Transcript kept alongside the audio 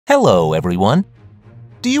Hello everyone!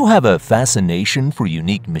 Do you have a fascination for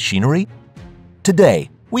unique machinery? Today,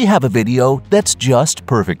 we have a video that's just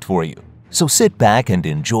perfect for you, so sit back and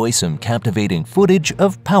enjoy some captivating footage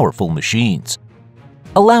of powerful machines.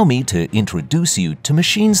 Allow me to introduce you to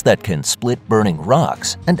machines that can split burning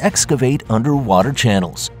rocks and excavate underwater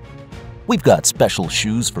channels. We've got special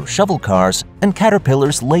shoes for shovel cars and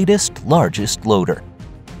Caterpillar's latest, largest loader.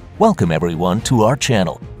 Welcome everyone to our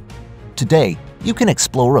channel. Today, you can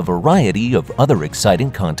explore a variety of other exciting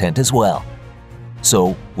content as well.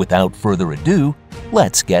 So, without further ado,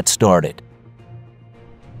 let's get started.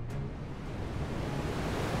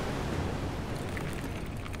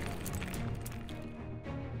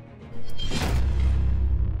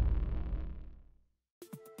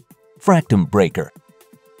 Fractum Breaker.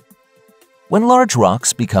 When large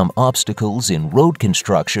rocks become obstacles in road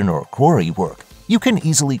construction or quarry work, you can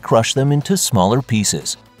easily crush them into smaller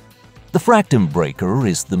pieces. The Fractum Breaker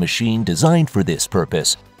is the machine designed for this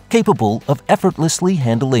purpose, capable of effortlessly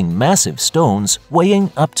handling massive stones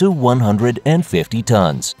weighing up to 150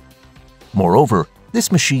 tons. Moreover,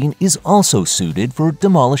 this machine is also suited for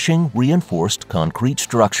demolishing reinforced concrete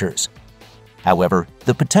structures. However,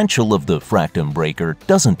 the potential of the Fractum Breaker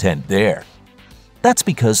doesn't end there. That's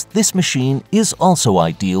because this machine is also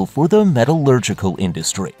ideal for the metallurgical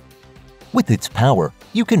industry. With its power,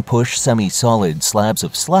 you can push semi-solid slabs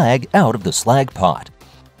of slag out of the slag pot.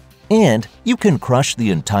 And you can crush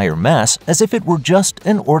the entire mass as if it were just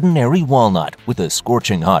an ordinary walnut with a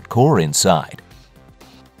scorching hot core inside.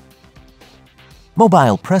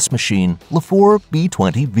 Mobile Press Machine LaFour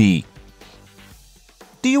B20B.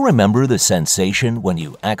 Do you remember the sensation when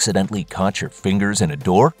you accidentally caught your fingers in a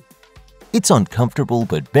door? It's uncomfortable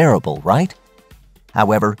but bearable, right?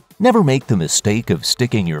 However, never make the mistake of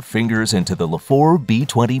sticking your fingers into the LaFour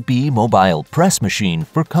B20B mobile press machine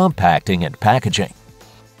for compacting and packaging.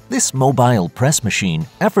 This mobile press machine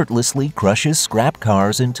effortlessly crushes scrap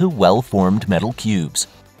cars into well-formed metal cubes.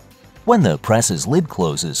 When the press's lid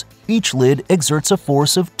closes, each lid exerts a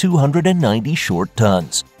force of 290 short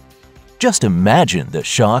tons. Just imagine the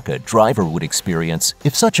shock a driver would experience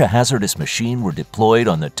if such a hazardous machine were deployed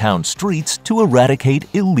on the town streets to eradicate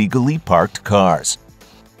illegally parked cars.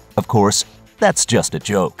 Of course, that's just a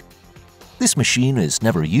joke. This machine is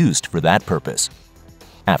never used for that purpose.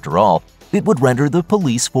 After all, it would render the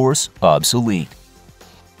police force obsolete.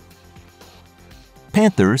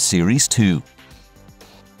 Panther Series 2.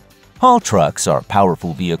 Haul trucks are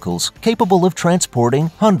powerful vehicles capable of transporting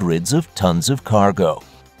hundreds of tons of cargo.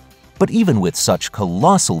 But even with such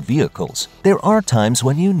colossal vehicles, there are times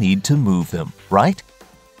when you need to move them, right?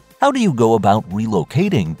 How do you go about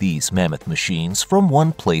relocating these mammoth machines from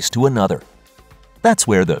one place to another? That's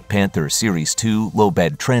where the Panther Series 2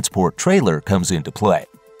 low-bed transport trailer comes into play.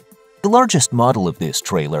 The largest model of this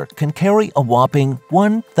trailer can carry a whopping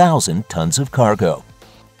 1,000 tons of cargo.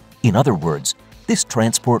 In other words, this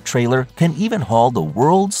transport trailer can even haul the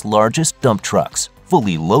world's largest dump trucks,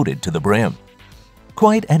 fully loaded to the brim.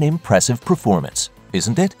 Quite an impressive performance,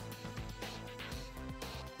 isn't it?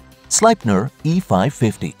 Sleipner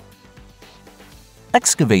E550.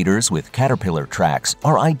 Excavators with Caterpillar tracks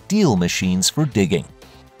are ideal machines for digging.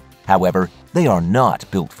 However, they are not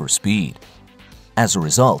built for speed. As a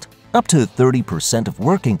result, up to 30% of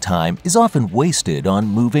working time is often wasted on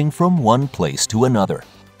moving from one place to another.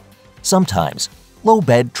 Sometimes,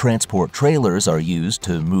 low-bed transport trailers are used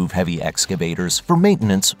to move heavy excavators for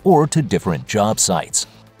maintenance or to different job sites.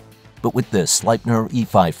 But with the Sleipner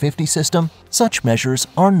E550 system, such measures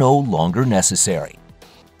are no longer necessary.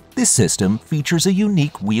 This system features a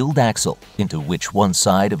unique wheeled axle into which one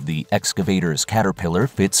side of the excavator's caterpillar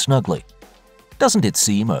fits snugly. Doesn't it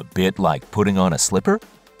seem a bit like putting on a slipper?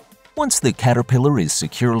 Once the caterpillar is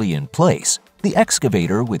securely in place, the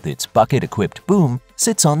excavator with its bucket-equipped boom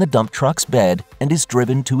sits on the dump truck's bed and is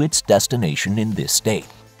driven to its destination in this state.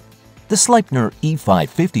 The Sleipner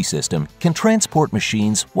E550 system can transport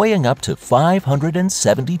machines weighing up to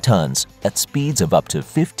 570 tons at speeds of up to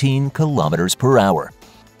 15 kilometers per hour.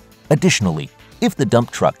 Additionally, if the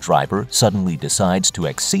dump truck driver suddenly decides to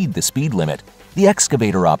exceed the speed limit, the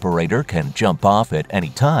excavator operator can jump off at any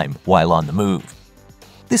time while on the move.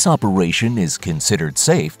 This operation is considered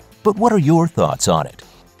safe, but what are your thoughts on it?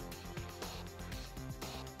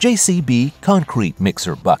 JCB Concrete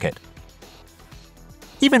Mixer Bucket.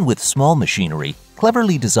 Even with small machinery,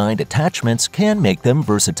 cleverly designed attachments can make them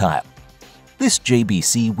versatile. This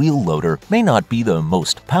JBC wheel loader may not be the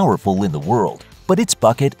most powerful in the world, but its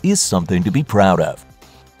bucket is something to be proud of.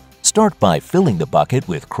 Start by filling the bucket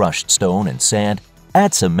with crushed stone and sand,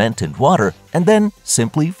 add cement and water, and then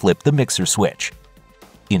simply flip the mixer switch.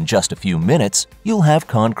 In just a few minutes, you'll have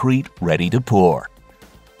concrete ready to pour.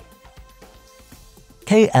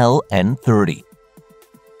 KLN30.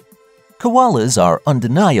 Koalas are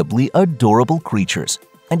undeniably adorable creatures,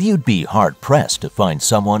 and you'd be hard-pressed to find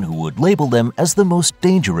someone who would label them as the most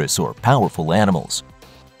dangerous or powerful animals.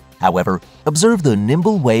 However, observe the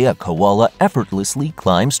nimble way a koala effortlessly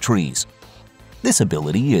climbs trees. This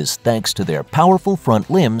ability is thanks to their powerful front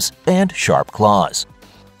limbs and sharp claws.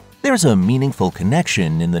 There's a meaningful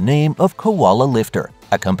connection in the name of Koala Lifter,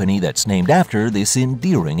 a company that's named after this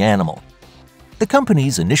endearing animal. The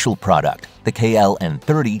company's initial product, the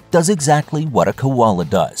KLN30, does exactly what a koala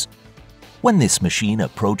does. When this machine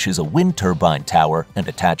approaches a wind turbine tower and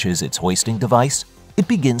attaches its hoisting device, it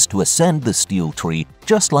begins to ascend the steel tree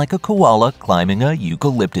just like a koala climbing a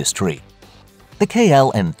eucalyptus tree. The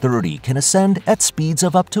KLN30 can ascend at speeds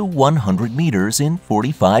of up to 100 meters in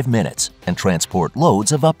 45 minutes and transport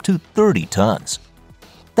loads of up to 30 tons.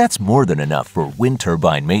 That's more than enough for wind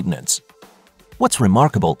turbine maintenance. What's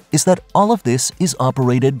remarkable is that all of this is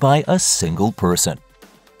operated by a single person.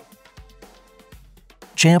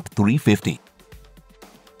 Champ 350.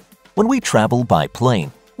 When we travel by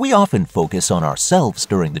plane, we often focus on ourselves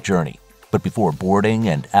during the journey, but before boarding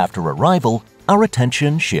and after arrival, our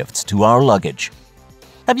attention shifts to our luggage.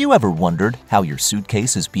 Have you ever wondered how your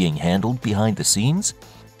suitcase is being handled behind the scenes?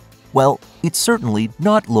 Well, it's certainly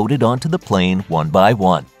not loaded onto the plane one by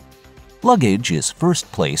one. Luggage is first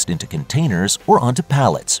placed into containers or onto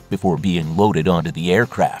pallets before being loaded onto the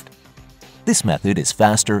aircraft. This method is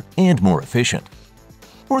faster and more efficient.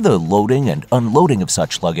 For the loading and unloading of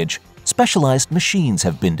such luggage, specialized machines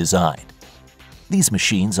have been designed. These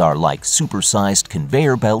machines are like supersized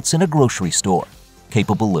conveyor belts in a grocery store,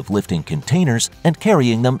 capable of lifting containers and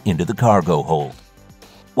carrying them into the cargo hold.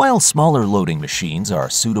 While smaller loading machines are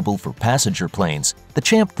suitable for passenger planes, the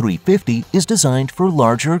Champ 350 is designed for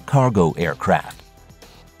larger cargo aircraft.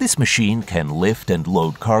 This machine can lift and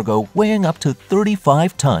load cargo weighing up to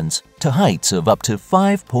 35 tons to heights of up to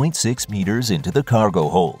 5.6 meters into the cargo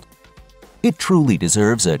hold. It truly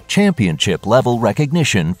deserves a championship-level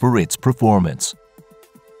recognition for its performance.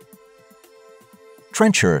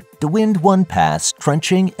 Trencher DeWind 1-Pass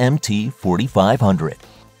Trenching MT 4500.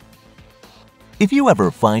 If you ever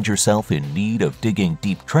find yourself in need of digging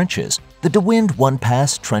deep trenches, the DeWind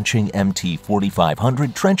 1-Pass Trenching MT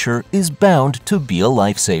 4500 trencher is bound to be a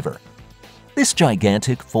lifesaver. This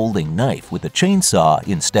gigantic folding knife with a chainsaw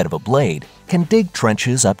instead of a blade can dig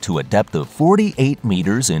trenches up to a depth of 48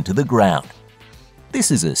 meters into the ground. This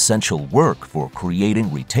is essential work for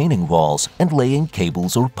creating retaining walls and laying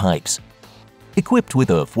cables or pipes. Equipped with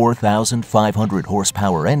a 4,500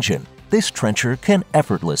 horsepower engine, this trencher can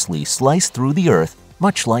effortlessly slice through the earth,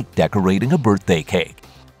 much like decorating a birthday cake.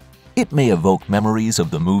 It may evoke memories of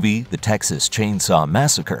the movie The Texas Chainsaw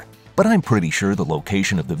Massacre, but I'm pretty sure the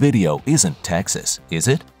location of the video isn't Texas, is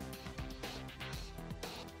it?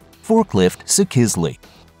 Forklift Sekizli.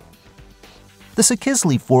 The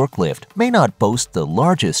Sekizli forklift may not boast the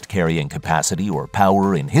largest carrying capacity or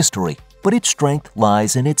power in history, but its strength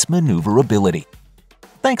lies in its maneuverability.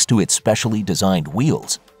 Thanks to its specially designed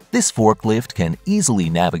wheels, this forklift can easily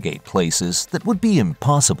navigate places that would be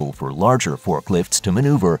impossible for larger forklifts to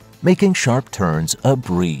maneuver, making sharp turns a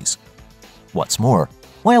breeze. What's more,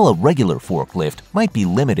 while a regular forklift might be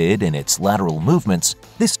limited in its lateral movements,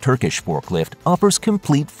 this Turkish forklift offers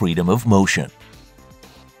complete freedom of motion.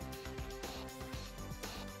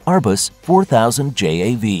 Arbus 4000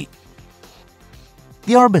 JAV.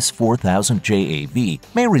 The Arbus 4000 JAV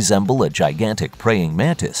may resemble a gigantic praying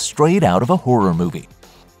mantis straight out of a horror movie.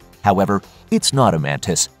 However, it's not a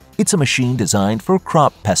mantis. It's a machine designed for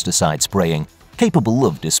crop pesticide spraying, capable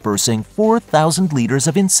of dispersing 4,000 liters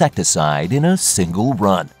of insecticide in a single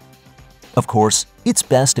run. Of course, it's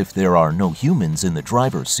best if there are no humans in the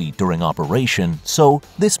driver's seat during operation, so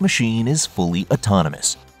this machine is fully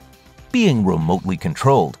autonomous. Being remotely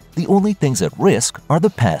controlled, the only things at risk are the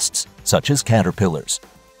pests, such as caterpillars.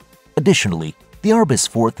 Additionally, the Arbus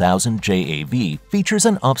 4000 JAV features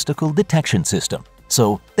an obstacle detection system,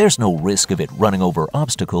 so there's no risk of it running over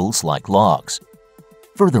obstacles like logs.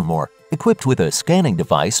 Furthermore, equipped with a scanning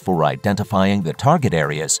device for identifying the target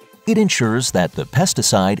areas, it ensures that the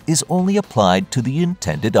pesticide is only applied to the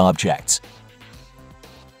intended objects.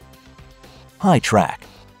 High Track.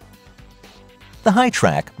 The High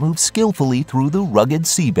Track moves skillfully through the rugged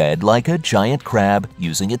seabed like a giant crab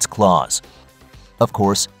using its claws. Of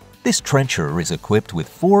course, this trencher is equipped with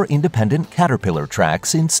 4 independent caterpillar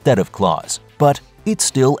tracks instead of claws, but it's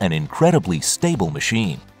still an incredibly stable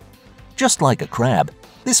machine. Just like a crab,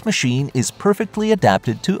 this machine is perfectly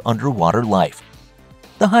adapted to underwater life.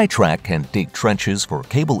 The high track can dig trenches for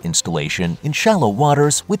cable installation in shallow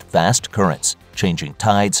waters with fast currents, changing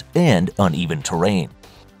tides, and uneven terrain.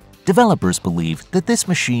 Developers believe that this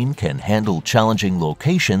machine can handle challenging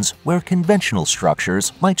locations where conventional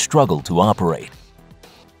structures might struggle to operate.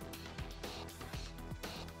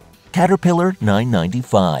 Caterpillar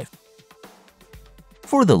 995.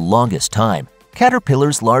 For the longest time,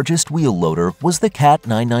 Caterpillar's largest wheel loader was the Cat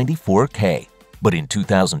 994K, but in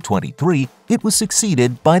 2023, it was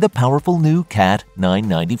succeeded by the powerful new Cat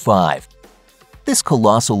 995. This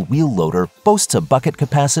colossal wheel loader boasts a bucket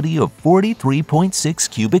capacity of 43.6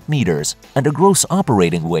 cubic meters and a gross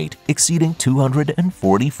operating weight exceeding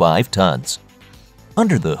 245 tons.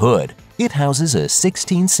 Under the hood, it houses a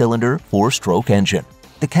 16-cylinder, 4-stroke engine,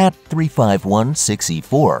 the Cat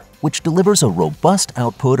 351-6E4, which delivers a robust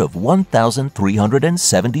output of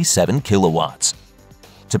 1,377 kilowatts.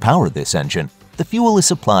 To power this engine, the fuel is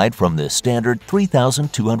supplied from the standard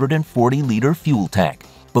 3,240-liter fuel tank,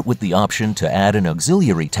 but with the option to add an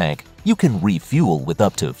auxiliary tank, you can refuel with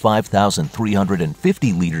up to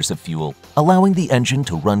 5,350 liters of fuel, allowing the engine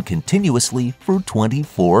to run continuously for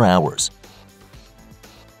 24 hours.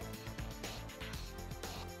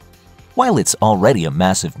 While it's already a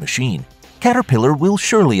massive machine, Caterpillar will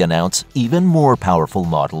surely announce even more powerful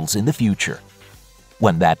models in the future.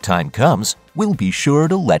 When that time comes, we'll be sure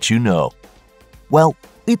to let you know. Well,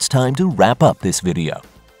 it's time to wrap up this video.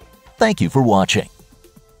 Thank you for watching.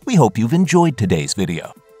 We hope you've enjoyed today's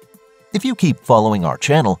video. If you keep following our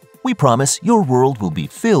channel, we promise your world will be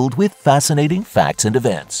filled with fascinating facts and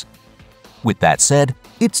events. With that said,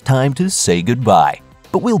 it's time to say goodbye,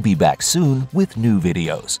 but we'll be back soon with new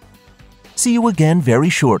videos. See you again very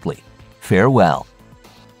shortly. Farewell.